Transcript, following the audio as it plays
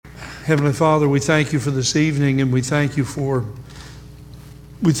Heavenly Father, we thank you for this evening, and we thank you for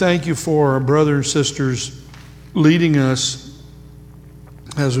our brothers and sisters leading us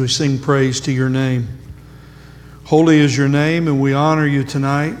as we sing praise to your name. Holy is your name, and we honor you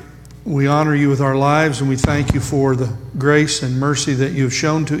tonight. We honor you with our lives, and we thank you for the grace and mercy that you have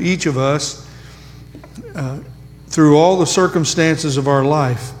shown to each of us through all the circumstances of our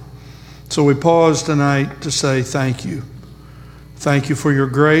life. So we pause tonight to say thank you. Thank you for your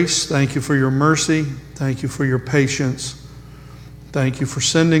grace. Thank you for your mercy. Thank you for your patience. Thank you for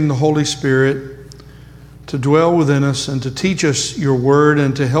sending the Holy Spirit to dwell within us and to teach us your word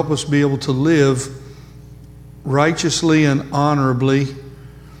and to help us be able to live righteously and honorably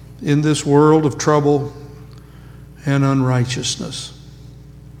in this world of trouble and unrighteousness.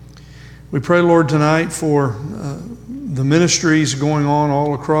 We pray, Lord, tonight for the ministries going on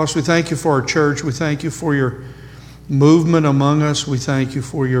all across. We thank you for our church. We thank you for your movement among us. We thank you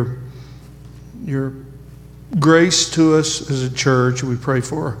for your grace to us as a church. We pray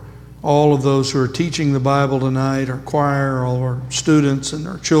for all of those who are teaching the Bible tonight, our choir, all of our students and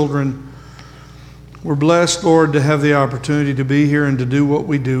our children. We're blessed, Lord, to have the opportunity to be here and to do what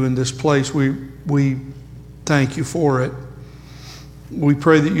we do in this place. We thank you for it. We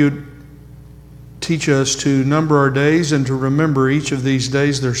pray that you'd teach us to number our days and to remember each of these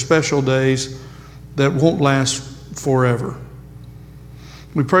days. They're special days that won't last forever.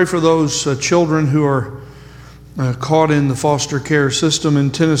 We pray for those children who are caught in the foster care system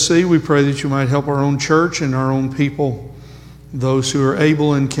in Tennessee. We pray that you might help our own church and our own people, those who are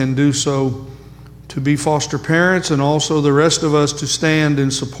able and can do so, to be foster parents, and also the rest of us to stand in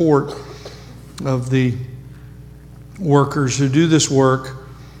support of the workers who do this work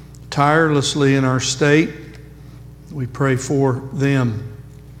tirelessly in our state. We pray for them.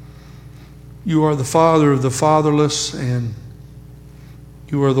 You are the Father of the fatherless, and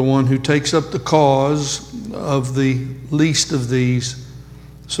you are the one who takes up the cause of the least of these.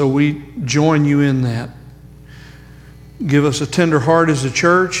 So we join you in that. Give us a tender heart as a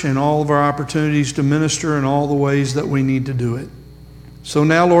church and all of our opportunities to minister in all the ways that we need to do it. So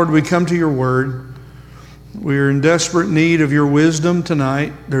now, Lord, we come to your word. We are in desperate need of your wisdom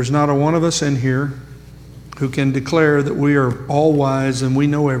tonight. There's not a one of us in here who can declare that we are all wise and we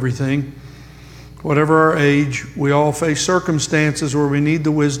know everything. Whatever our age, we all face circumstances where we need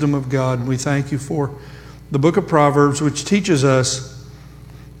the wisdom of God. We thank you for the book of Proverbs, which teaches us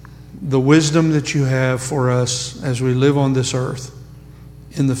the wisdom that you have for us as we live on this earth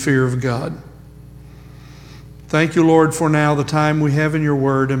in the fear of God. Thank you, Lord, for now the time we have in your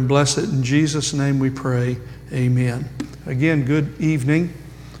word, and bless it in Jesus' name we pray. Amen. Again, good evening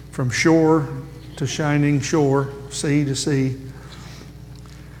from shore to shining shore, sea to sea.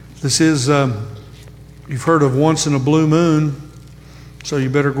 This is... You've heard of once in a blue moon, so you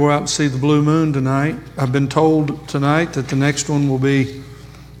better go out and see the blue moon tonight. I've been told tonight that the next one will be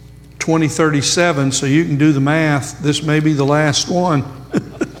 2037, so you can do the math. This may be the last one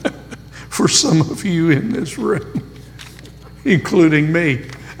for some of you in this room, including me.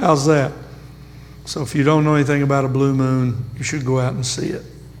 How's that? So if you don't know anything about a blue moon, you should go out and see it.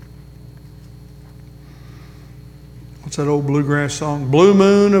 What's that old bluegrass song? Blue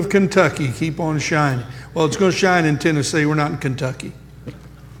moon of Kentucky, keep on shining. Well, it's going to shine in Tennessee. We're not in Kentucky.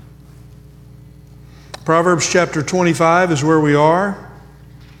 Proverbs chapter 25 is where we are.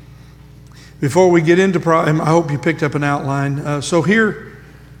 Before we get into Proverbs, I hope you picked up an outline. So here,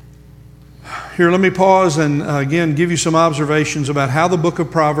 let me pause and again give you some observations about how the book of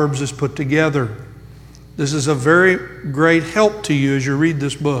Proverbs is put together. This is a very great help to you as you read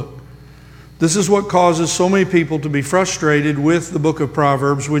this book. This is what causes so many people to be frustrated with the book of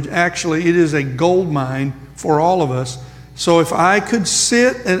Proverbs, which actually it is a gold mine for all of us. So if I could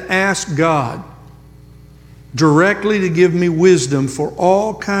sit and ask God directly to give me wisdom for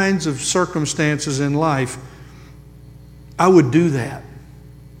all kinds of circumstances in life, I would do that.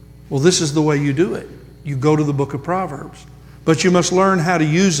 Well, this is the way you do it. You go to the book of Proverbs. But you must learn how to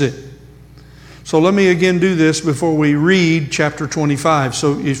use it. So let me again do this before we read chapter 25.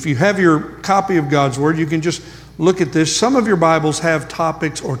 So if you have your copy of God's Word, you can just look at this. Some of your Bibles have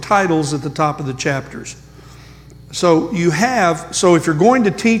topics or titles at the top of the chapters. So if you're going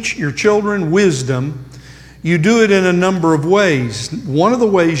to teach your children wisdom, you do it in a number of ways. One of the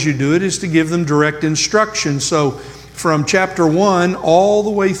ways you do it is to give them direct instruction. So from chapter 1 all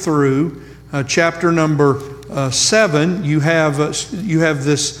the way through chapter number 7, you have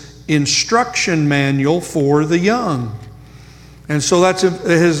this instruction manual for the young. And so it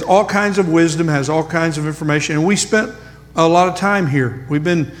has all kinds of wisdom, has all kinds of information. And we spent a lot of time here. We've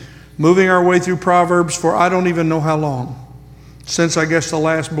been moving our way through Proverbs for I don't even know how long. since I guess the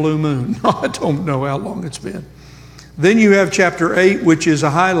last blue moon. I don't know how long it's been. Then you have chapter 8, which is a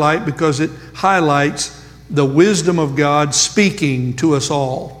highlight because it highlights the wisdom of God speaking to us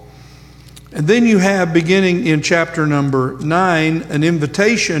all. And then you have, beginning in chapter number 9, an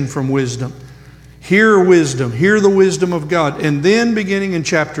invitation from wisdom. Hear wisdom, hear the wisdom of God. And then beginning in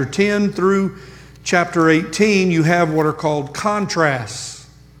chapter 10 through chapter 18, you have what are called contrasts.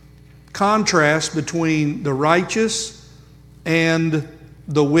 Contrasts between the righteous and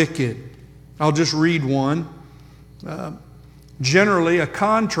the wicked. I'll just read one. Generally, a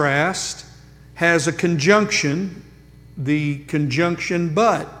contrast has a conjunction, the conjunction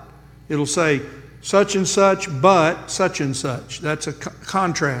but. It'll say such and such, but such and such. That's a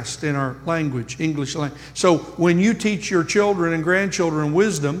contrast in our language, English language. So when you teach your children and grandchildren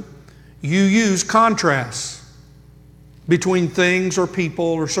wisdom, you use contrasts between things or people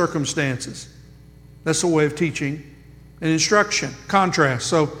or circumstances. That's a way of teaching and instruction, contrast.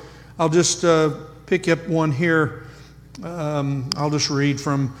 So I'll just pick up one here. I'll just read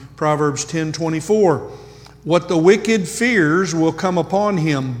from Proverbs 10:24. What the wicked fears will come upon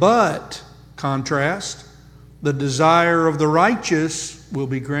him, but, contrast, the desire of the righteous will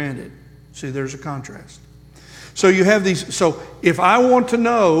be granted. See, there's a contrast. So you have these. So if I want to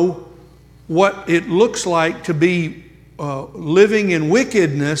know what it looks like to be living in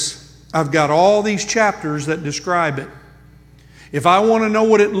wickedness, I've got all these chapters that describe it. If I want to know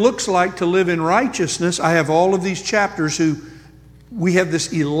what it looks like to live in righteousness, I have all of these chapters we have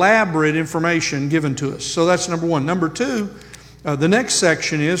this elaborate information given to us. So that's number one. Number two, the next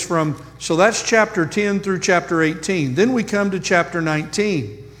section is so that's chapter 10 through chapter 18. Then we come to chapter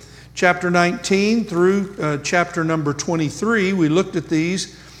 19. Chapter 19 through chapter number 23, we looked at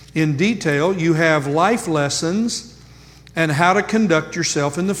these in detail. You have life lessons and how to conduct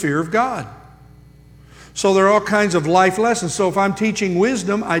yourself in the fear of God. So there are all kinds of life lessons. So if I'm teaching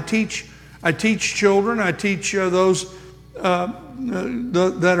wisdom, I teach children, I teach those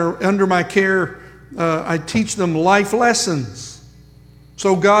that are under my care, I teach them life lessons.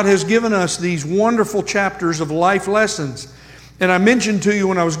 So God has given us these wonderful chapters of life lessons. And I mentioned to you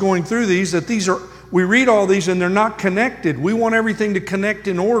when I was going through these that we read all these and they're not connected. We want everything to connect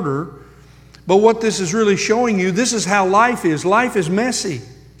in order. But what this is really showing you, this is how life is. Life is messy.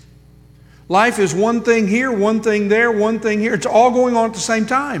 Life is one thing here, one thing there, one thing here. It's all going on at the same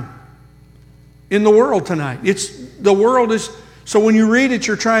time in the world tonight. So when you read it,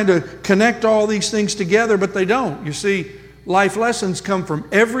 you're trying to connect all these things together, but they don't. You see, life lessons come from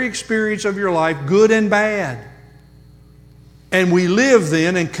every experience of your life, good and bad. And we live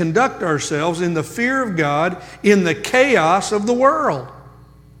then and conduct ourselves in the fear of God in the chaos of the world.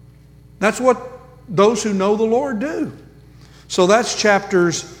 That's what those who know the Lord do. So that's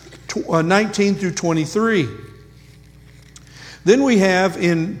chapters 19 through 23. Then we have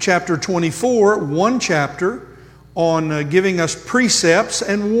in chapter 24, one chapter on giving us precepts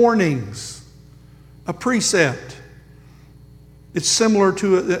and warnings. A precept. It's similar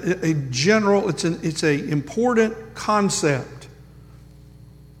to a general, it's an important concept.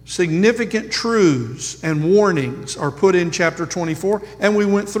 Significant truths and warnings are put in chapter 24, and we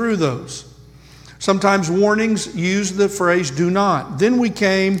went through those. Sometimes warnings use the phrase "do not." Then we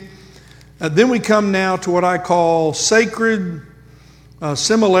come now to what I call sacred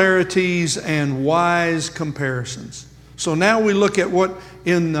similarities and wise comparisons. So now we look at what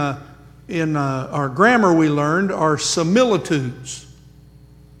in our grammar we learned are similitudes,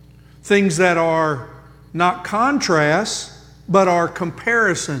 things that are not contrasts but are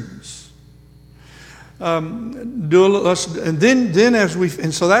comparisons. And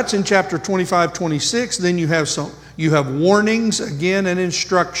so that's in chapter 25, 26. Then you have warnings again and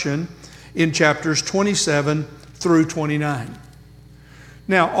instruction in chapters 27 through 29.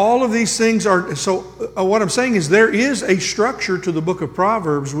 Now, all of these things are, so what I'm saying is there is a structure to the book of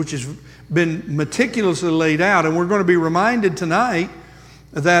Proverbs which has been meticulously laid out, and we're going to be reminded tonight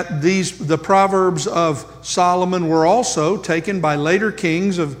that the Proverbs of Solomon were also taken by later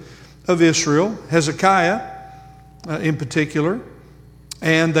kings of Israel, Hezekiah in particular,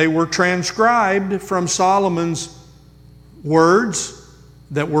 and they were transcribed from Solomon's words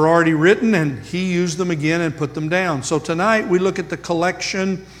that were already written, and he used them again and put them down. So tonight we look at the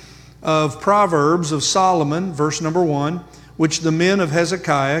collection of Proverbs of Solomon, verse number 1, which the men of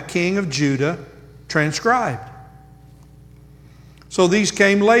Hezekiah, king of Judah, transcribed. So these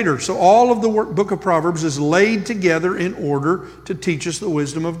came later. So all of the book of Proverbs is laid together in order to teach us the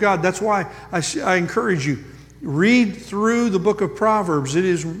wisdom of God. That's why I encourage you, read through the book of Proverbs. It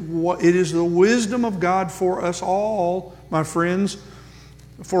is the wisdom of God for us all, my friends,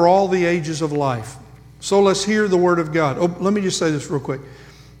 for all the ages of life. So let's hear the Word of God. Oh, let me just say this real quick.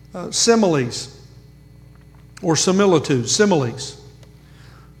 Similes or similitudes, similes.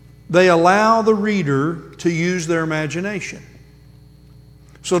 They allow the reader to use their imagination.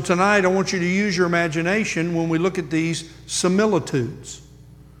 So tonight I want you to use your imagination when we look at these similitudes,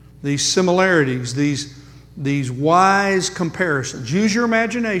 these similarities, these wise comparisons. Use your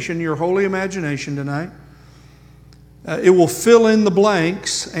imagination, your holy imagination tonight. It will fill in the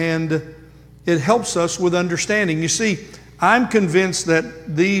blanks, and it helps us with understanding. You see, I'm convinced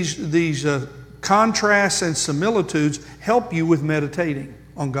that these contrasts and similitudes help you with meditating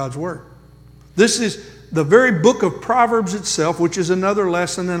on God's Word. This is the very book of Proverbs itself, which is another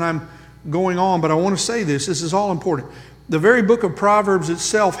lesson, and I'm going on, but I want to say this. This is all important. The very book of Proverbs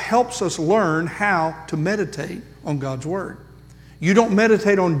itself helps us learn how to meditate on God's Word. You don't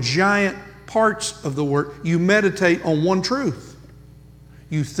meditate on giant parts of the Word. You meditate on one truth.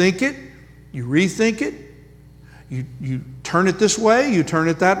 You think it, you rethink it, you turn it this way, you turn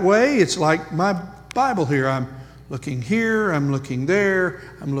it that way. It's like my Bible here. I'm looking here, I'm looking there,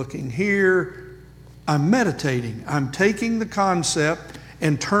 I'm looking here. I'm meditating. I'm taking the concept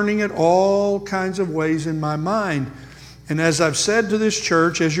and turning it all kinds of ways in my mind. And as I've said to this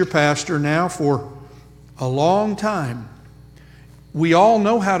church as your pastor now for a long time, we all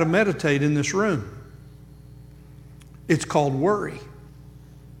know how to meditate in this room. It's called worry.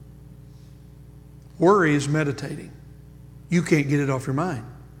 Worry is meditating. You can't get it off your mind.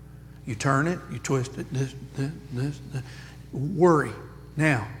 You turn it, you twist it, this. Worry.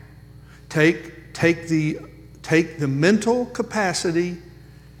 Now, take the mental capacity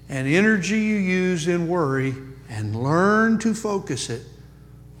and energy you use in worry and learn to focus it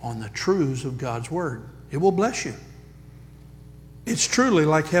on the truths of God's Word. It will bless you. It's truly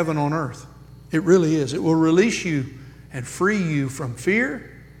like heaven on earth. It really is. It will release you and free you from fear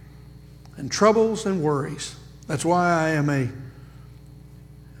and troubles and worries. That's why I am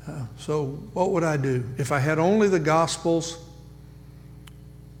so what would I do? If I had only the Gospels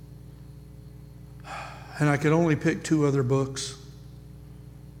and I could only pick 2 other books,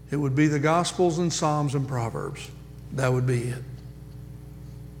 it would be the Gospels and Psalms and Proverbs. That would be it.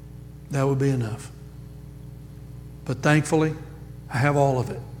 That would be enough. But thankfully, I have all of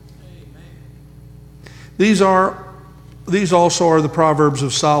it. Amen. These also are the Proverbs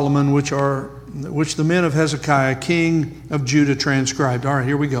of Solomon, which the men of Hezekiah, king of Judah, transcribed. All right,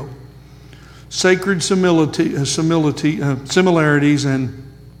 here we go. Sacred similarities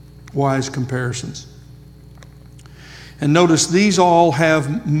and wise comparisons. And notice these all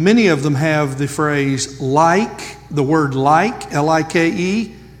have, many of them have the phrase like, the word like,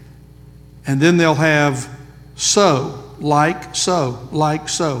 L-I-K-E, and then they'll have so, like so, like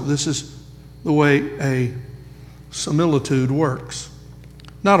so. This is the way a similitude works.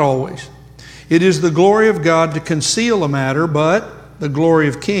 Not always. It is the glory of God to conceal a matter, but the glory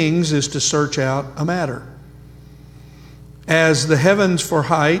of kings is to search out a matter. As the heavens for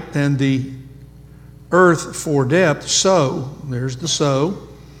height and the earth for depth, so, there's the so,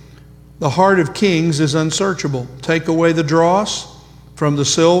 the heart of kings is unsearchable. Take away the dross from the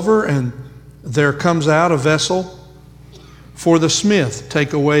silver, and there comes out a vessel for the smith.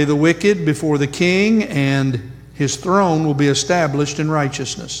 Take away the wicked before the king, and his throne will be established in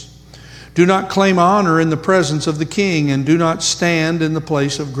righteousness. Do not claim honor in the presence of the king, and do not stand in the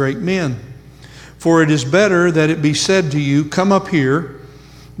place of great men. For it is better that it be said to you, come up here,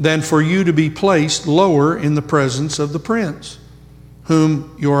 than for you to be placed lower in the presence of the prince,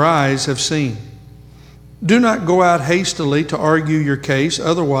 whom your eyes have seen. Do not go out hastily to argue your case,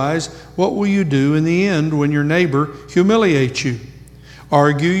 otherwise what will you do in the end when your neighbor humiliates you?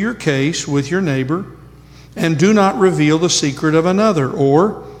 Argue your case with your neighbor, and do not reveal the secret of another,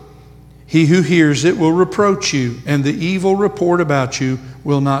 or he who hears it will reproach you, and the evil report about you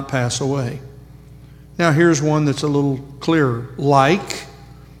will not pass away. Now here's one that's a little clearer. Like,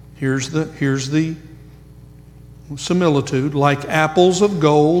 here's the similitude. Like apples of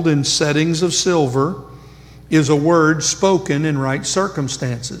gold in settings of silver is a word spoken in right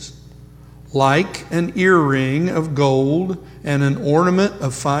circumstances. Like an earring of gold and an ornament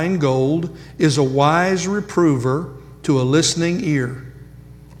of fine gold is a wise reprover to a listening ear.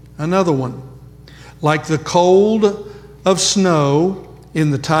 Another one. Like the cold of snow in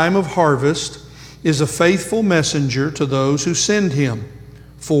the time of harvest is a faithful messenger to those who send him,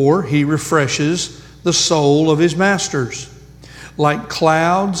 for he refreshes the soul of his masters. Like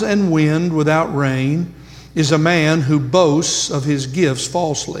clouds and wind without rain is a man who boasts of his gifts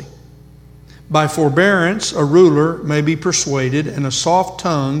falsely. By forbearance a ruler may be persuaded, and a soft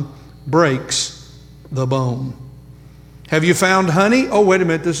tongue breaks the bone. Have you found honey? Oh, wait a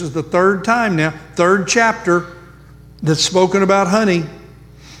minute. This is the third time now, third chapter that's spoken about honey.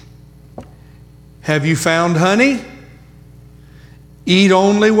 Have you found honey? Eat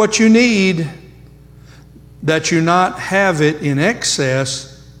only what you need, that you not have it in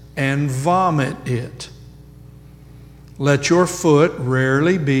excess and vomit it. Let your foot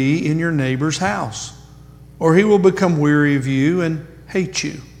rarely be in your neighbor's house, or he will become weary of you and hate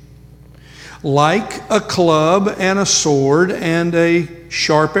you. Like a club and a sword and a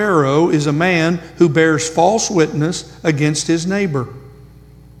sharp arrow is a man who bears false witness against his neighbor.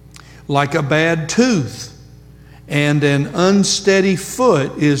 Like a bad tooth and an unsteady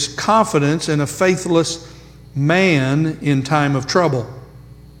foot is confidence in a faithless man in time of trouble.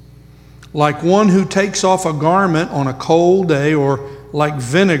 Like one who takes off a garment on a cold day, or like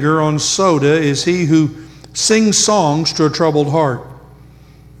vinegar on soda is he who sings songs to a troubled heart.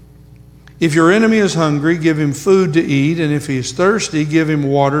 If your enemy is hungry, give him food to eat, and if he is thirsty, give him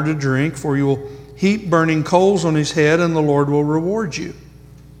water to drink, for you will heap burning coals on his head, and the Lord will reward you.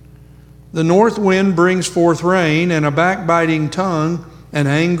 The north wind brings forth rain, and a backbiting tongue, an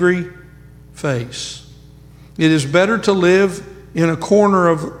angry face. It is better to live in a corner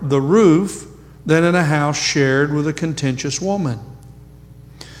of the roof than in a house shared with a contentious woman.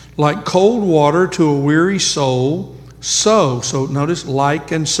 Like cold water to a weary soul, so notice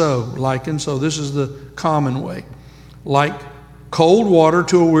like and so. This is the common way. Like cold water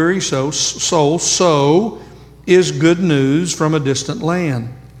to a weary soul, so is good news from a distant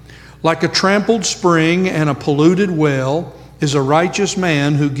land. Like a trampled spring and a polluted well is a righteous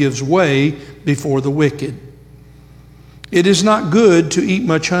man who gives way before the wicked. It is not good to eat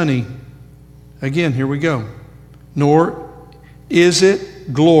much honey. Again, here we go. Nor is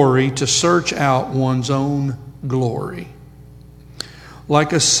it glory to search out one's own glory.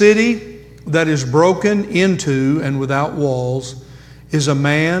 Like a city that is broken into and without walls is a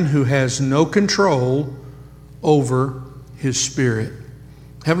man who has no control over his spirit.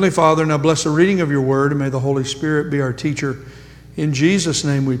 Heavenly Father, now bless the reading of your word, and may the Holy Spirit be our teacher. In Jesus'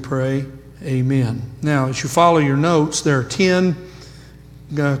 name we pray, amen. Now, as you follow your notes, there are 10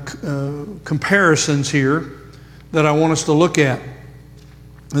 comparisons here that I want us to look at.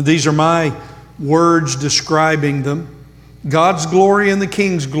 These are my words describing them. God's glory and the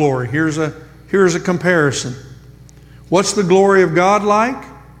king's glory. Here's a comparison. What's the glory of God like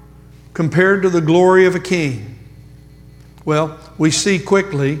compared to the glory of a king? Well, we see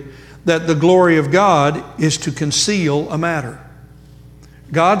quickly that the glory of God is to conceal a matter.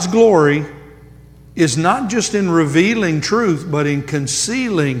 God's glory is not just in revealing truth, but in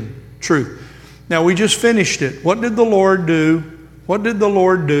concealing truth. Now, we just finished it. What did the Lord do? What did the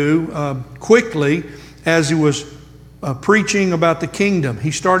Lord do quickly as he was preaching about the kingdom?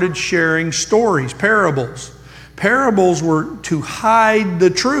 He started sharing stories, parables. Parables were to hide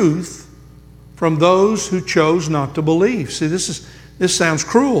the truth from those who chose not to believe. See, this sounds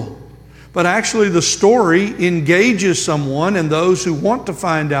cruel, but actually the story engages someone, and those who want to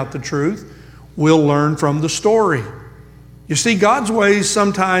find out the truth will learn from the story. You see, God's ways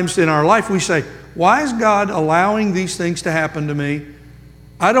sometimes in our life, we say, why is God allowing these things to happen to me?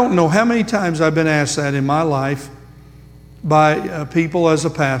 I don't know how many times I've been asked that in my life by people as a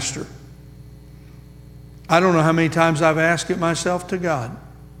pastor. I don't know how many times I've asked it myself to God.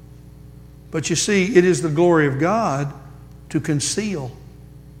 But you see, it is the glory of God to conceal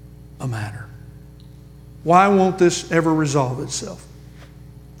a matter. Why won't this ever resolve itself?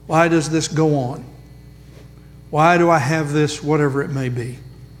 Why does this go on? Why do I have this, whatever it may be?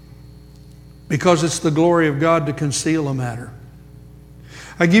 Because it's the glory of God to conceal a matter.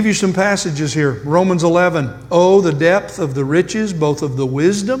 I give you some passages here. Romans 11. Oh, the depth of the riches, both of the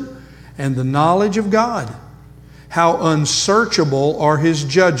wisdom and the knowledge of God. How unsearchable are his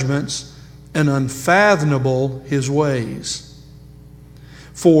judgments and unfathomable his ways.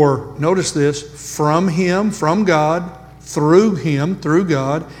 For, notice this, from him, from God, through him, through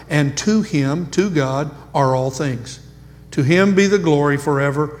God, and to him, to God, are all things. To him be the glory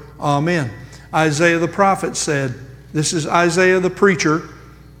forever. Amen. Isaiah the prophet said, this is Isaiah the preacher,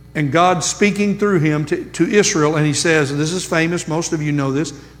 and God speaking through him to Israel, and he says, and this is famous, most of you know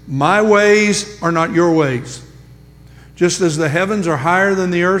this, my ways are not your ways. Just as the heavens are higher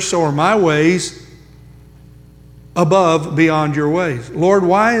than the earth, so are my ways above, beyond your ways. Lord,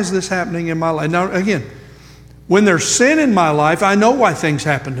 why is this happening in my life? Now, again, when there's sin in my life, I know why things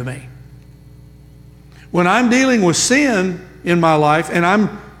happen to me. When I'm dealing with sin in my life and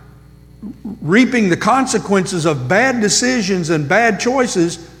I'm reaping the consequences of bad decisions and bad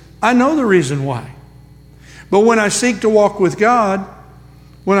choices, I know the reason why. But when I seek to walk with God,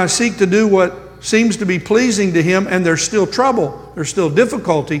 when I seek to do what seems to be pleasing to Him and there's still trouble, there's still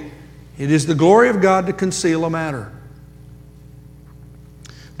difficulty, it is the glory of God to conceal a matter.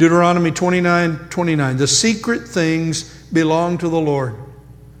 Deuteronomy 29:29, the secret things belong to the Lord.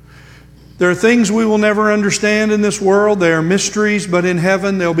 There are things we will never understand in this world. They are mysteries, but in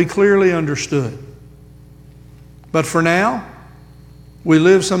heaven they'll be clearly understood. But for now, we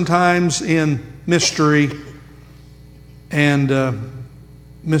live sometimes in mystery and a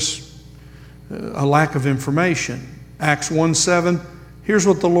lack of information. Acts 1:7, here's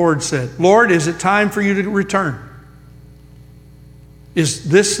what the Lord said. Lord, is it time for you to return? Is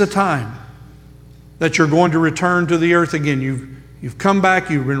this the time that you're going to return to the earth again? You've come back,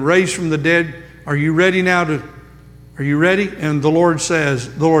 you've been raised from the dead. Are you ready now are you ready? And the Lord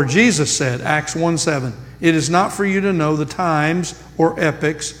Jesus said, Acts 1:7, it is not for you to know the times or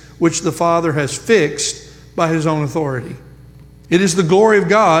epochs which the Father has fixed by His own authority. It is the glory of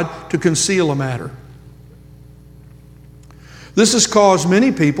God to conceal a matter. This has caused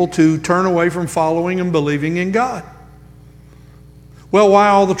many people to turn away from following and believing in God. Well, why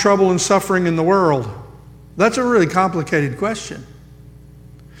all the trouble and suffering in the world? That's a really complicated question.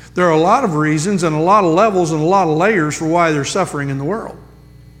 There are a lot of reasons and a lot of levels and a lot of layers for why there's suffering in the world.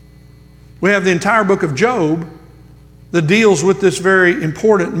 We have the entire book of Job that deals with this very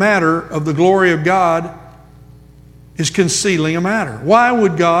important matter of the glory of God is concealing a matter. Why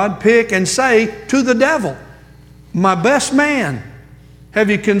would God pick and say to the devil, my best man, have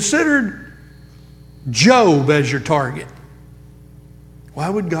you considered Job as your target? Why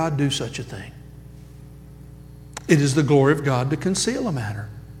would God do such a thing? It is the glory of God to conceal a matter.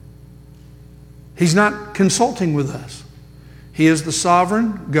 He's not consulting with us. He is the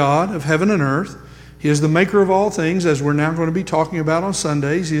sovereign God of heaven and earth. He is the maker of all things, as we're now going to be talking about on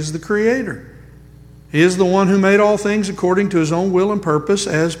Sundays. He is the creator. He is the one who made all things according to His own will and purpose,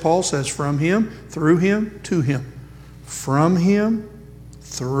 as Paul says, from Him, through Him, to Him. From Him,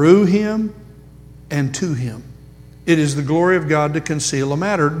 through Him, and to Him. It is the glory of God to conceal a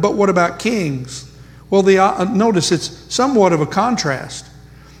matter. But what about kings? Well, notice it's somewhat of a contrast.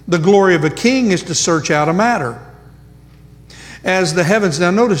 The glory of a king is to search out a matter. As the heavens,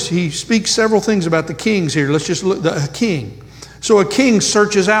 now notice he speaks several things about the kings here. Let's just look at a king. So a king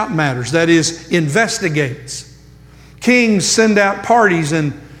searches out matters, that is, investigates. Kings send out parties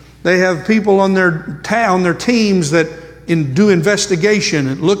and they have people on their teams that do investigation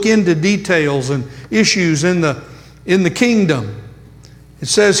and look into details and issues in the kingdom. It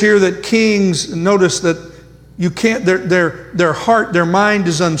says here that kings, notice that you can't, their heart, their mind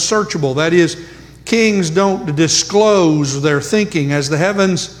is unsearchable. That is, kings don't disclose their thinking. As the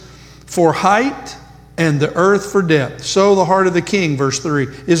heavens for height and the earth for depth, so the heart of the king, verse 3,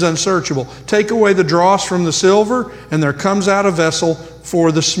 is unsearchable. Take away the dross from the silver, and there comes out a vessel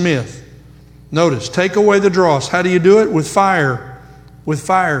for the smith. Notice, take away the dross. How do you do it? With fire. With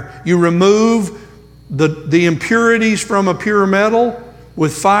fire. You remove the impurities from a pure metal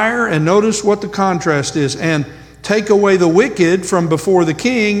with fire, and notice what the contrast is. And take away the wicked from before the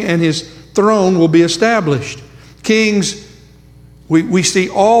king, and his throne will be established. Kings, we see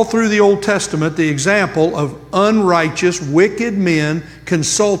all through the Old Testament the example of unrighteous, wicked men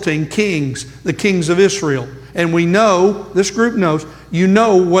consulting kings, the kings of Israel. And we know, this group knows, you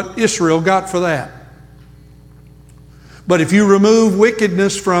know what Israel got for that. But if you remove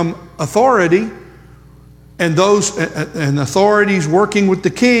wickedness from authority, and authorities working with the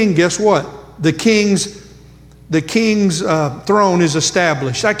king, guess what? The king's throne is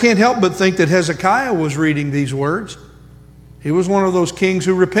established. I can't help but think that Hezekiah was reading these words. He was one of those kings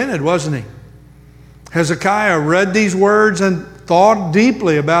who repented, wasn't he? Hezekiah read these words and thought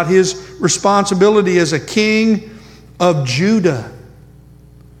deeply about his responsibility as a king of Judah.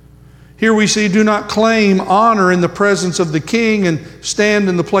 Here we see, do not claim honor in the presence of the king and stand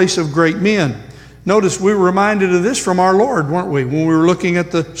in the place of great men. Notice we were reminded of this from our Lord, weren't we, when we were looking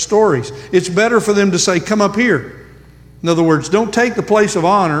at the stories. It's better for them to say, come up here. In other words, don't take the place of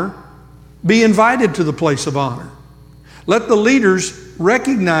honor. Be invited to the place of honor. Let the leaders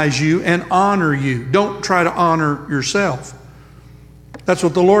recognize you and honor you. Don't try to honor yourself. That's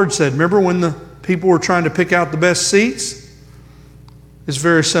what the Lord said. Remember when the people were trying to pick out the best seats? It's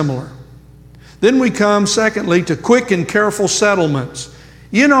very similar. Then we come, secondly, to quick and careful settlements.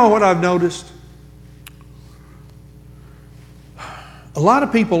 You know what I've noticed? A lot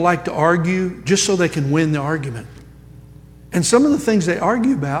of people like to argue just so they can win the argument. And some of the things they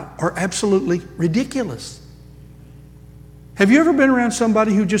argue about are absolutely ridiculous. Have you ever been around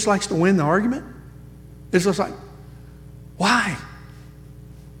somebody who just likes to win the argument? It's just like, why?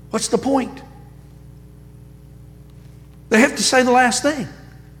 What's the point? They have to say the last thing.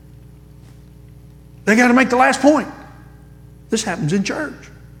 They got to make the last point. This happens in church.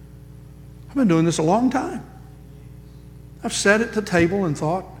 I've been doing this a long time. I've sat at the table and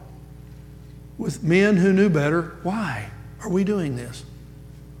thought with men who knew better, why are we doing this?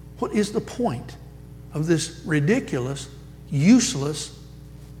 What is the point of this ridiculous, useless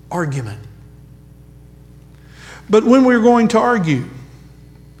argument? But when we're going to argue,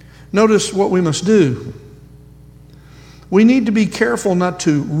 notice what we must do. We need to be careful not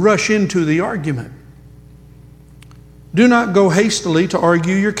to rush into the argument. Do not go hastily to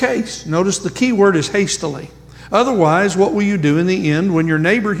argue your case. Notice the key word is hastily. Otherwise, what will you do in the end when your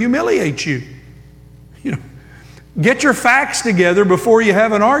neighbor humiliates you? Get your facts together before you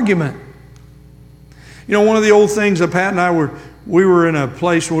have an argument. One of the old things that Pat and I we were in a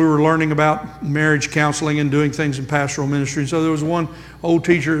place where we were learning about marriage counseling and doing things in pastoral ministry. So there was one old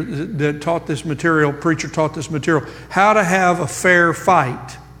teacher that taught this material, preacher taught this material, how to have a fair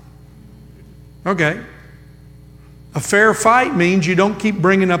fight. Okay. A fair fight means you don't keep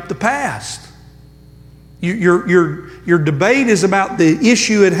bringing up the past. Your debate is about the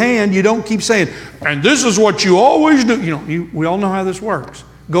issue at hand. You don't keep saying, and this is what you always do. We all know how this works.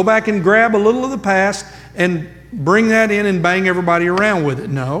 Go back and grab a little of the past and bring that in and bang everybody around with it.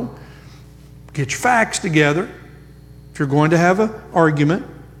 No. Get your facts together if you're going to have an argument.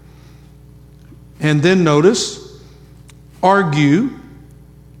 And then notice, argue.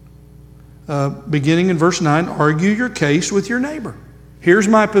 Beginning in verse 9, argue your case with your neighbor. Here's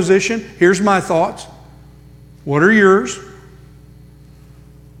my position. Here's my thoughts. What are yours?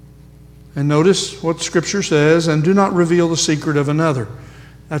 And notice what Scripture says, and do not reveal the secret of another.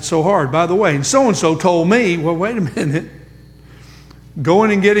 That's so hard. By the way, and so told me, well, wait a minute.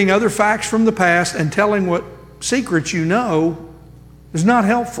 Going and getting other facts from the past and telling what secrets you know is not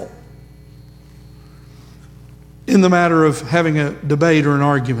helpful in the matter of having a debate or an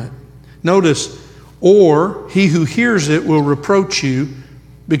argument. Notice, or he who hears it will reproach you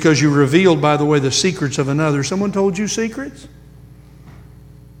because you revealed, by the way, the secrets of another. Someone told you secrets?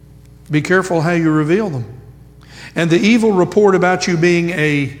 Be careful how you reveal them. And the evil report about you being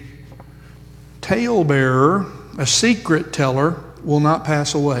a talebearer, a secret teller, will not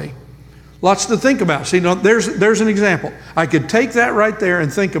pass away. Lots to think about. See, there's an example. I could take that right there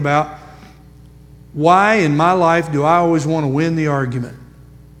and think about, why in my life do I always want to win the argument?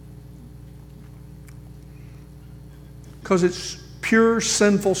 Because it's pure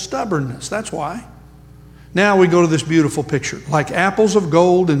sinful stubbornness. That's why. Now we go to this beautiful picture. Like apples of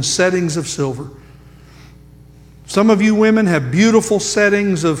gold in settings of silver. Some of you women have beautiful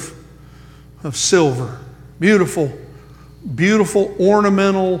settings of silver. Beautiful, beautiful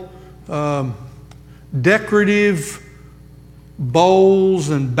ornamental, decorative bowls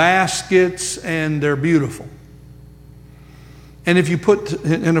and baskets, and they're beautiful. And if you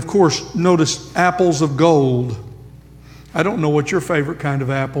and of course, notice apples of gold. I don't know what your favorite kind of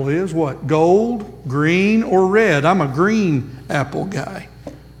apple is. What? Gold, green, or red? I'm a green apple guy.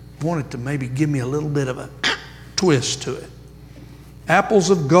 I want it to maybe give me a little bit of a twist to it. Apples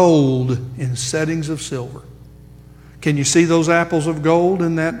of gold in settings of silver. Can you see those apples of gold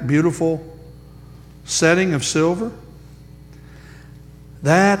in that beautiful setting of silver?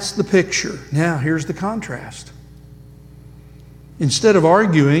 That's the picture. Now, here's the contrast. Instead of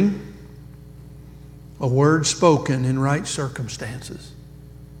arguing, a word spoken in right circumstances.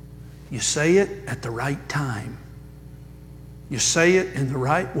 You say it at the right time. You say it in the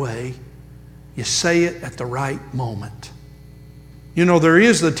right way. You say it at the right moment. There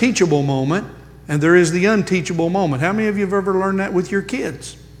is the teachable moment and there is the unteachable moment. How many of you have ever learned that with your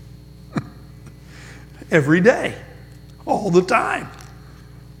kids? Every day. All the time.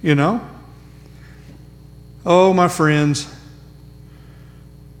 Oh, my friends.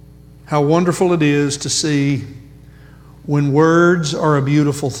 How wonderful it is to see when words are a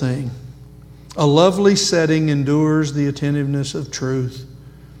beautiful thing. A lovely setting endures the attentiveness of truth,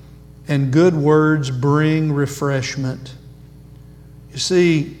 and good words bring refreshment. You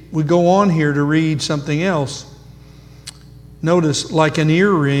see, we go on here to read something else. Notice, like an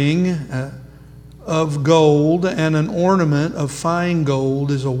earring of gold and an ornament of fine gold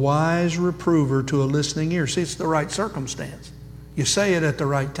is a wise reprover to a listening ear. See, it's the right circumstance. You say it at the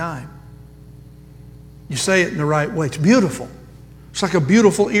right time. You say it in the right way. It's beautiful. It's like a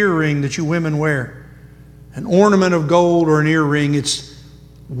beautiful earring that you women wear. An ornament of gold or an earring. It's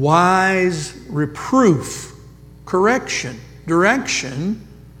wise reproof, correction, direction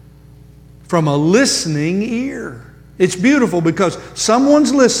from a listening ear. It's beautiful because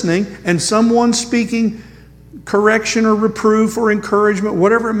someone's listening and someone's speaking correction or reproof or encouragement,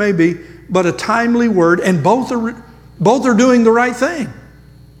 whatever it may be, but a timely word, and both are doing the right thing.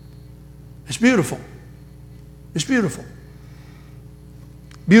 It's beautiful. It's beautiful.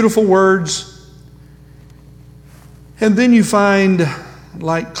 Beautiful words. And then you find,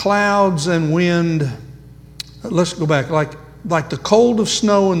 like clouds and wind, let's go back, like the cold of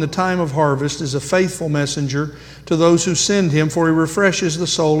snow in the time of harvest is a faithful messenger to those who send him, for he refreshes the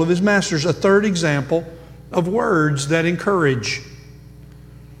soul of his masters. A third example of words that encourage.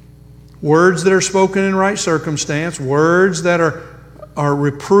 Words that are spoken in right circumstance, words that are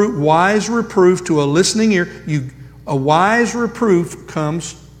wise reproof to a listening ear. A wise reproof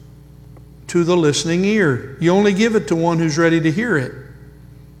comes to the listening ear. You only give it to one who's ready to hear it.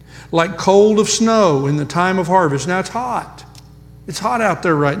 Like cold of snow in the time of harvest. Now it's hot. It's hot out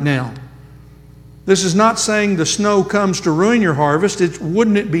there right now. This is not saying the snow comes to ruin your harvest.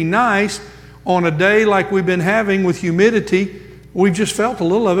 Wouldn't it be nice on a day like we've been having with humidity? We've just felt a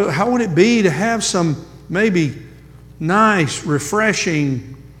little of it. How would it be to have some maybe nice,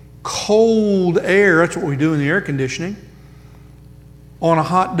 refreshing, cold air? That's what we do in the air conditioning on a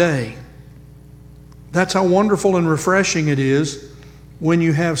hot day. That's how wonderful and refreshing it is when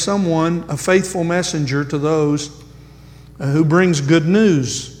you have someone, a faithful messenger to those who brings good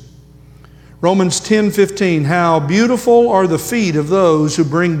news. Romans 10:15, how beautiful are the feet of those who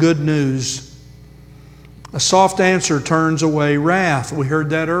bring good news. A soft answer turns away wrath. We heard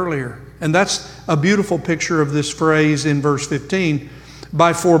that earlier. And that's a beautiful picture of this phrase in verse 15.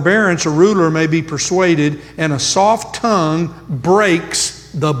 By forbearance a ruler may be persuaded, and a soft tongue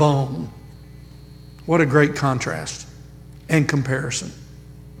breaks the bone. What a great contrast and comparison.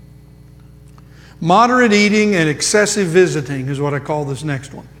 Moderate eating and excessive visiting is what I call this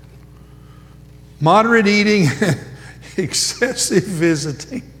next one. Moderate eating and excessive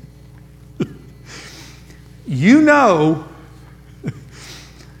visiting. You know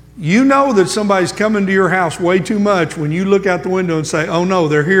that somebody's coming to your house way too much when you look out the window and say, oh no,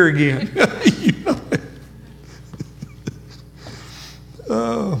 they're here again. You know it.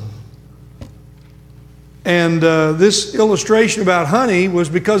 And this illustration about honey was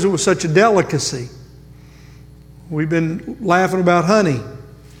because it was such a delicacy. We've been laughing about honey.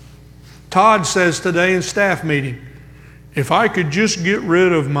 Todd says today in staff meeting, if I could just get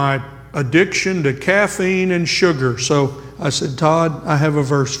rid of my addiction to caffeine and sugar. So I said, Todd, I have a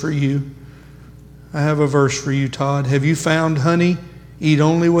verse for you. I have a verse for you, Todd. Have you found honey? Eat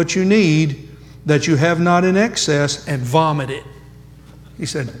only what you need, that you have not in excess, and vomit it. He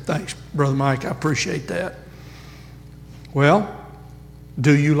said, thanks, Brother Mike, I appreciate that. Well,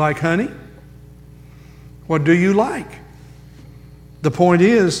 do you like honey? What do you like? The point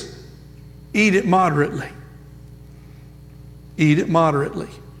is, eat it moderately. Eat it moderately.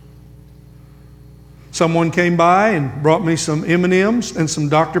 Someone came by and brought me some M&Ms and some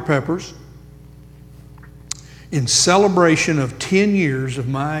Dr. Peppers in celebration of 10 years of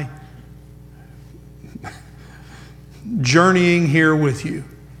my journeying here with you.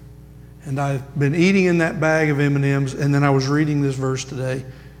 And I've been eating in that bag of M&Ms, and then I was reading this verse today.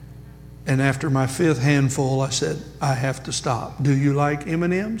 And after my 5th handful, I said, I have to stop. Do you like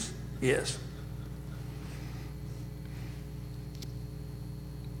M&Ms? Yes.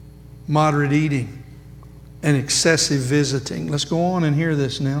 Moderate eating and excessive visiting. Let's go on and hear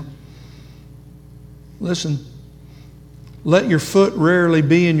this now. Listen. Let your foot rarely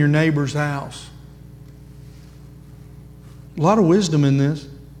be in your neighbor's house. A lot of wisdom in this,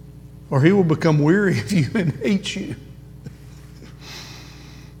 or he will become weary of you and hate you.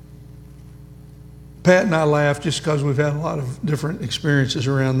 Pat and I laugh just because we've had a lot of different experiences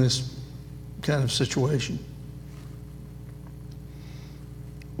around this kind of situation.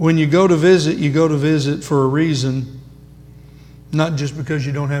 When you go to visit for a reason, not just because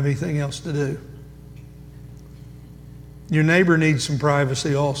you don't have anything else to do. Your neighbor needs some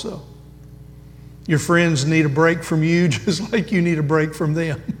privacy also. Your friends need a break from you just like you need a break from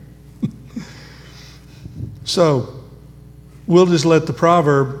them. So, we'll just let the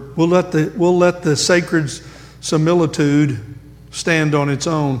proverb, we'll let the sacred similitude stand on its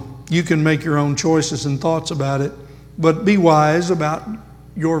own. You can make your own choices and thoughts about it, but be wise about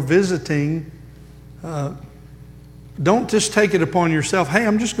your visiting. Don't just take it upon yourself, hey,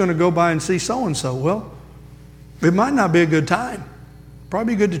 I'm just going to go by and see so-and-so. Well, it might not be a good time.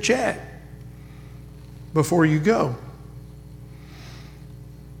 Probably good to check before you go.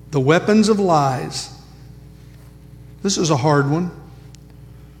 The weapons of lies. This is a hard one.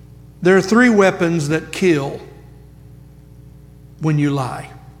 There are 3 weapons that kill when you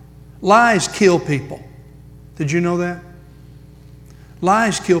lie. Lies kill people. Did you know that?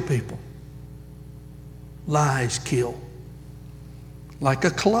 Lies kill people. Lies kill. Like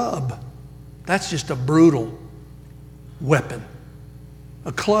a club. That's just a brutal weapon.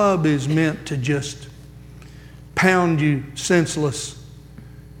 A club is meant to just pound you senseless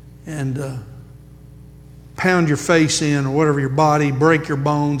and pound your face in or whatever, your body, break your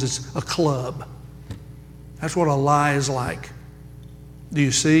bones. It's a club. That's what a lie is like. Do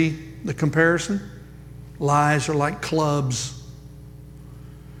you see the comparison? Lies are like clubs.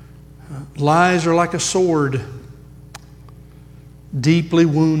 Lies are like a sword, deeply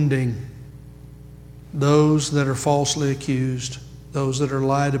wounding those that are falsely accused, those that are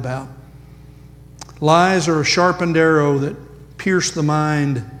lied about. Lies are a sharpened arrow that pierce the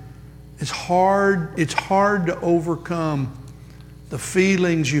mind. It's hard to overcome the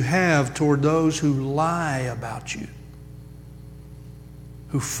feelings you have toward those who lie about you,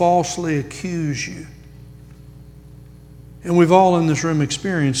 who falsely accuse you. And we've all in this room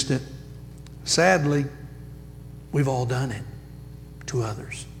experienced it. Sadly, we've all done it to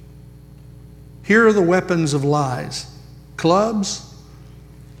others. Here are the weapons of lies: clubs,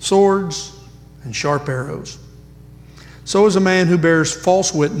 swords, and sharp arrows. So is a man who bears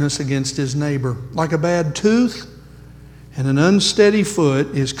false witness against his neighbor. Like a bad tooth and an unsteady foot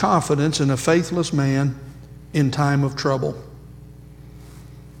is confidence in a faithless man in time of trouble.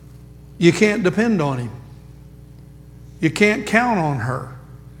 You can't depend on him. You can't count on her.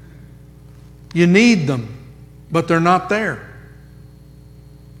 You need them, but they're not there.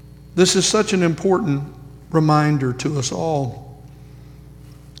 This is such an important reminder to us all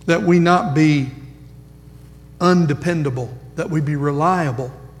that we not be undependable, that we be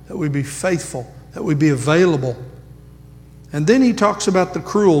reliable, that we be faithful, that we be available. And then he talks about the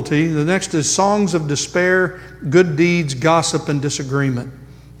cruelty. The next is songs of despair, good deeds, gossip, and disagreement,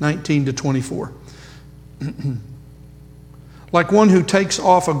 19 to 24. Like one who takes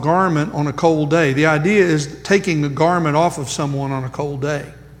off a garment on a cold day. The idea is taking a garment off of someone on a cold day.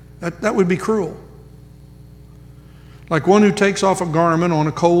 That would be cruel. Like one who takes off a garment on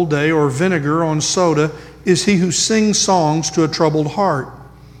a cold day, or vinegar on soda, is he who sings songs to a troubled heart.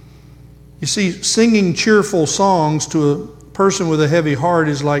 You see, singing cheerful songs to a person with a heavy heart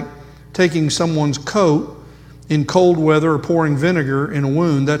is like taking someone's coat in cold weather or pouring vinegar in a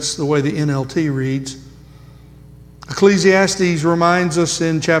wound. That's the way the NLT reads. Ecclesiastes reminds us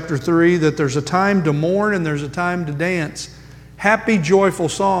in chapter 3 that there's a time to mourn and there's a time to dance. Happy, joyful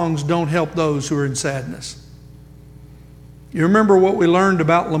songs don't help those who are in sadness. You remember what we learned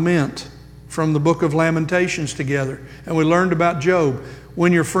about lament from the book of Lamentations together, and we learned about Job.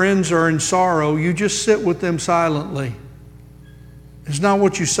 When your friends are in sorrow, you just sit with them silently. It's not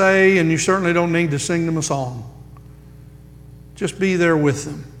what you say, and you certainly don't need to sing them a song. Just be there with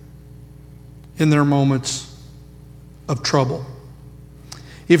them in their moments of trouble.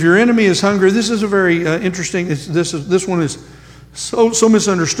 If your enemy is hungry, this is a very interesting, this one is so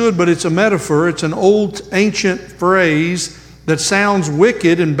misunderstood, but it's a metaphor. It's an old ancient phrase that sounds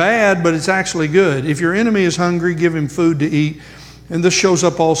wicked and bad, but it's actually good. If your enemy is hungry, give him food to eat. And this shows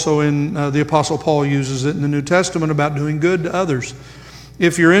up also in, the Apostle Paul uses it in the New Testament about doing good to others.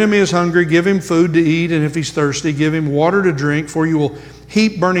 If your enemy is hungry, give him food to eat, and if he's thirsty, give him water to drink, for you will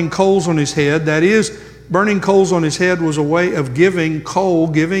heap burning coals on his head. That is, burning coals on his head was a way of giving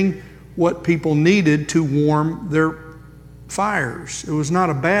what people needed to warm their fires. It was not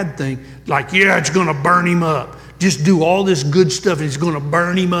a bad thing. Like, yeah, it's going to burn him up. Just do all this good stuff and it's going to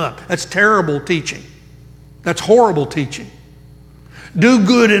burn him up. That's terrible teaching. That's horrible teaching. Do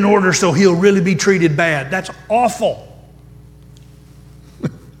good in order so he'll really be treated bad. That's awful.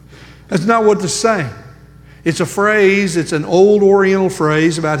 That's not what this is saying. It's a phrase, it's an old Oriental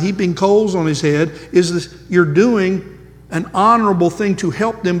phrase about heaping coals on his head. Is this, you're doing an honorable thing to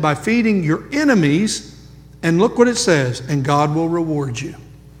help them by feeding your enemies. And look what it says, and God will reward you.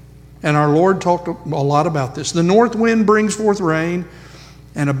 And our Lord talked a lot about this. The north wind brings forth rain,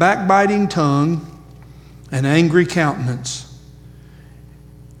 and a backbiting tongue, an angry countenance.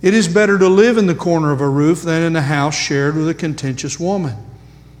 It is better to live in the corner of a roof than in a house shared with a contentious woman.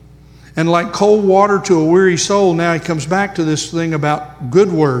 And like cold water to a weary soul, now he comes back to this thing about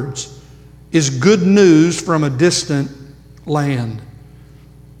good words, is good news from a distant land.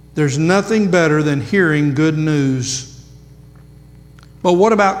 There's nothing better than hearing good news. But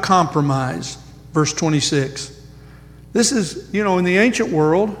what about compromise? Verse 26. This is, in the ancient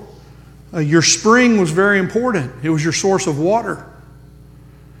world, your spring was very important. It was your source of water.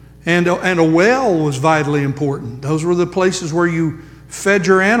 And a well was vitally important. Those were the places where you fed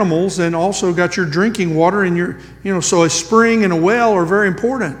your animals and also got your drinking water. And so a spring and a well are very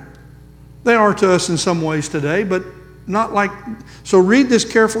important. They are to us in some ways today, but not like. So read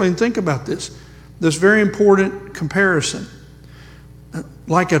this carefully and think about this very important comparison.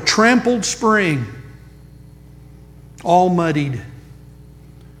 Like a trampled spring, all muddied,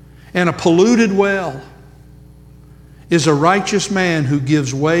 and a polluted well, is a righteous man who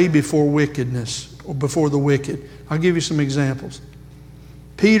gives way before wickedness, or before the wicked. I'll give you some examples.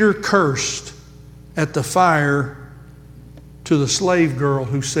 Peter cursed at the fire to the slave girl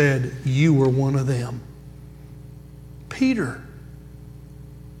who said, "You were one of them." Peter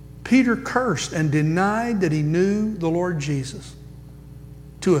cursed and denied that he knew the Lord Jesus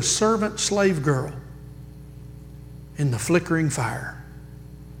to a servant slave girl in the flickering fire.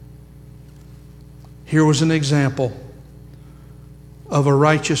 Here was an example of a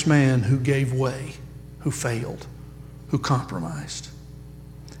righteous man who gave way, who failed, who compromised.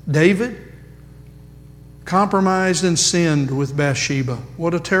 David compromised and sinned with Bathsheba.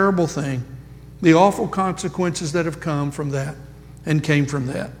 What a terrible thing. The awful consequences that have come from that and came from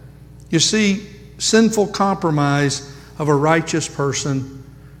that. You see, sinful compromise of a righteous person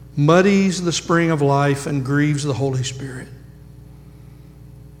muddies the spring of life and grieves the Holy Spirit.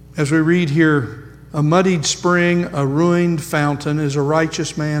 As we read here, a muddied spring, a ruined fountain, is a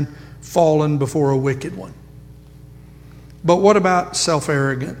righteous man fallen before a wicked one. But what about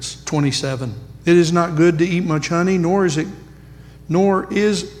self-arrogance? 27. It is not good to eat much honey, nor is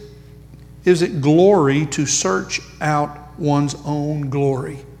it glory to search out one's own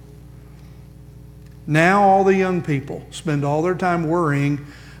glory. Now all the young people spend all their time worrying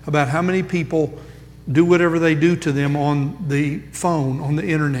about how many people do whatever they do to them on the phone, on the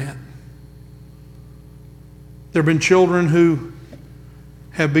internet. There have been children who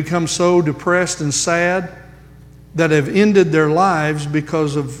have become so depressed and sad that have ended their lives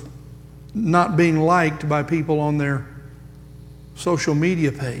because of not being liked by people on their social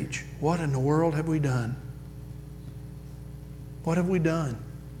media page. What in the world have we done? What have we done?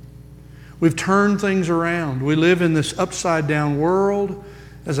 We've turned things around. We live in this upside down world.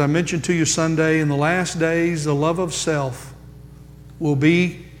 As I mentioned to you Sunday, in the last days, the love of self will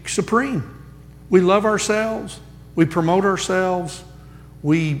be supreme. We love ourselves. We promote ourselves.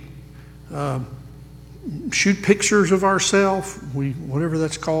 We shoot pictures of ourselves. Whatever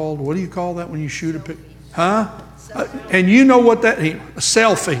that's called. What do you call that when you shoot a picture? Huh? And you know what that is? A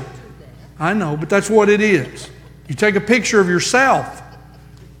selfie. I know, but that's what it is. You take a picture of yourself.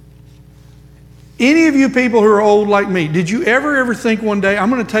 Any of you people who are old like me, did you ever think one day, I'm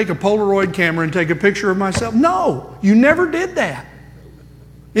going to take a Polaroid camera and take a picture of myself? No, you never did that.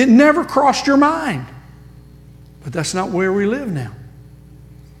 It never crossed your mind. But that's not where we live now.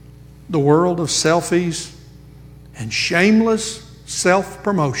 The world of selfies and shameless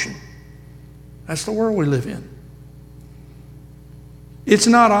self-promotion. That's the world we live in. It's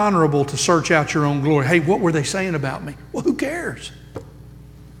not honorable to search out your own glory. Hey, what were they saying about me? Well, who cares?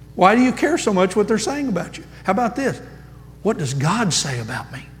 Why do you care so much what they're saying about you? How about this? What does God say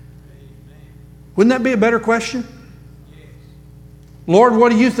about me? Wouldn't that be a better question? Lord,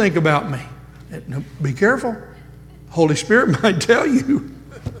 what do you think about me? Be careful. Holy Spirit might tell you.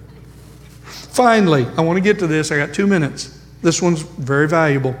 Finally, I want to get to this. I got 2 minutes. This one's very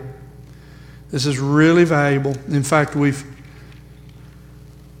valuable. This is really valuable. In fact, we've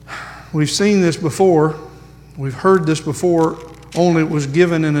seen this before. We've heard this before, only it was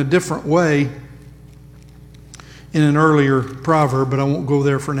given in a different way in an earlier proverb, but I won't go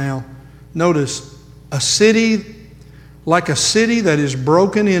there for now. Notice, like a city that is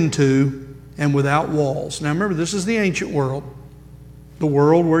broken into and without walls. Now remember, this is the ancient world. The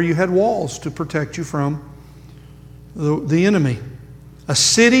world where you had walls to protect you from the enemy. A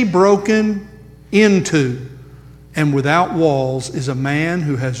city broken into and without walls is a man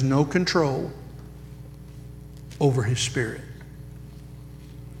who has no control over his spirit.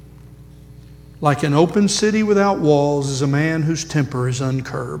 Like an open city without walls is a man whose temper is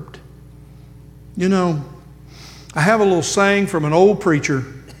uncurbed. You know, I have a little saying from an old preacher,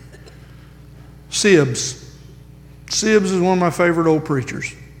 Sibbs. Sibbs is one of my favorite old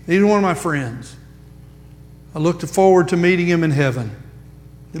preachers. He's one of my friends. I looked forward to meeting him in heaven.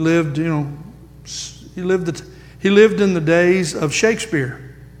 He lived in the days of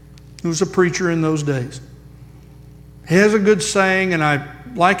Shakespeare. He was a preacher in those days. He has a good saying, and I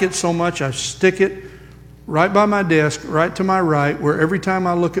like it so much I stick it right by my desk, right to my right, where every time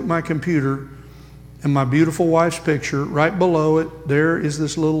I look at my computer and my beautiful wife's picture, right below it, there is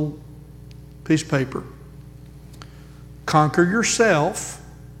this little piece of paper. Conquer yourself,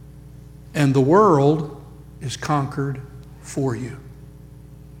 and the world is conquered for you.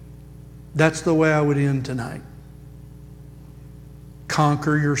 That's the way I would end tonight.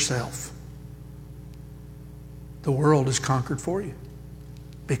 Conquer yourself. The world is conquered for you,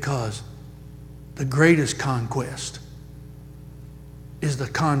 because the greatest conquest is the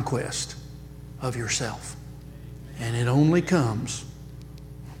conquest of yourself. And it only comes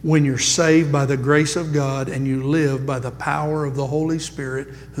when you're saved by the grace of God and you live by the power of the Holy Spirit,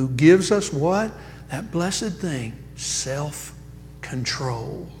 who gives us what? That blessed thing,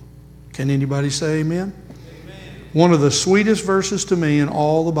 self-control. Can anybody say amen? One of the sweetest verses to me in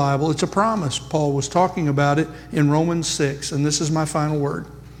all the Bible. It's a promise. Paul was talking about it in Romans 6, and this is my final word.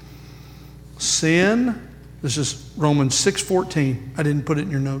 Sin, this is Romans 6:14. I didn't put it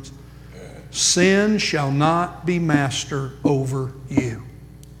in your notes. Sin shall not be master over you.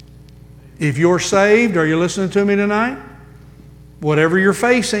 If you're saved, are you listening to me tonight? Whatever you're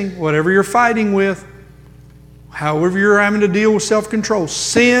facing, whatever you're fighting with, however you're having to deal with self-control,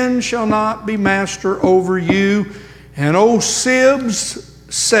 sin shall not be master over you. And old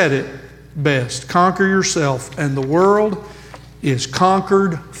Sibbs said it best. Conquer yourself, and the world is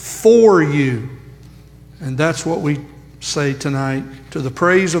conquered for you. And that's what we say tonight. To the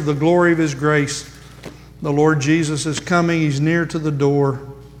praise of the glory of His grace, the Lord Jesus is coming. He's near to the door.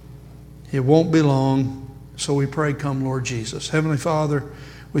 It won't be long. So we pray, come Lord Jesus. Heavenly Father,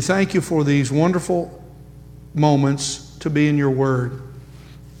 we thank you for these wonderful moments to be in your word.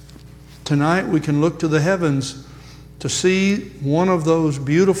 Tonight we can look to the heavens to see one of those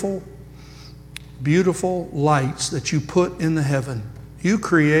beautiful, beautiful lights that you put in the heaven. You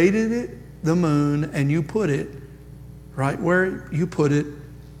created it, the moon, and you put it right where you put it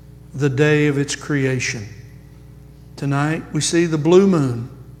the day of its creation. Tonight we see the blue moon,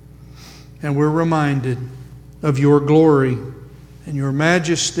 and we're reminded of your glory and your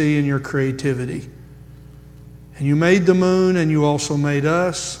majesty and your creativity. And you made the moon, and you also made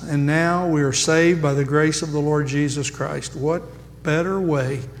us, and now we are saved by the grace of the Lord Jesus Christ. What better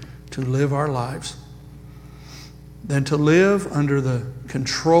way to live our lives than to live under the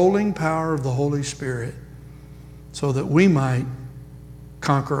controlling power of the Holy Spirit so that we might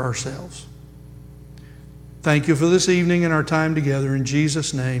conquer ourselves. Thank you for this evening and our time together. In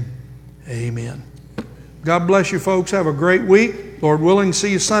Jesus' name, amen. God bless you, folks. Have a great week. Lord willing,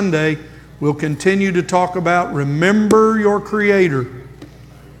 see you Sunday. We'll continue to talk about remember your Creator.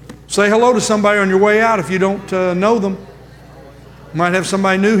 Say hello to somebody on your way out if you don't know them. You might have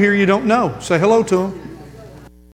somebody new here you don't know. Say hello to them.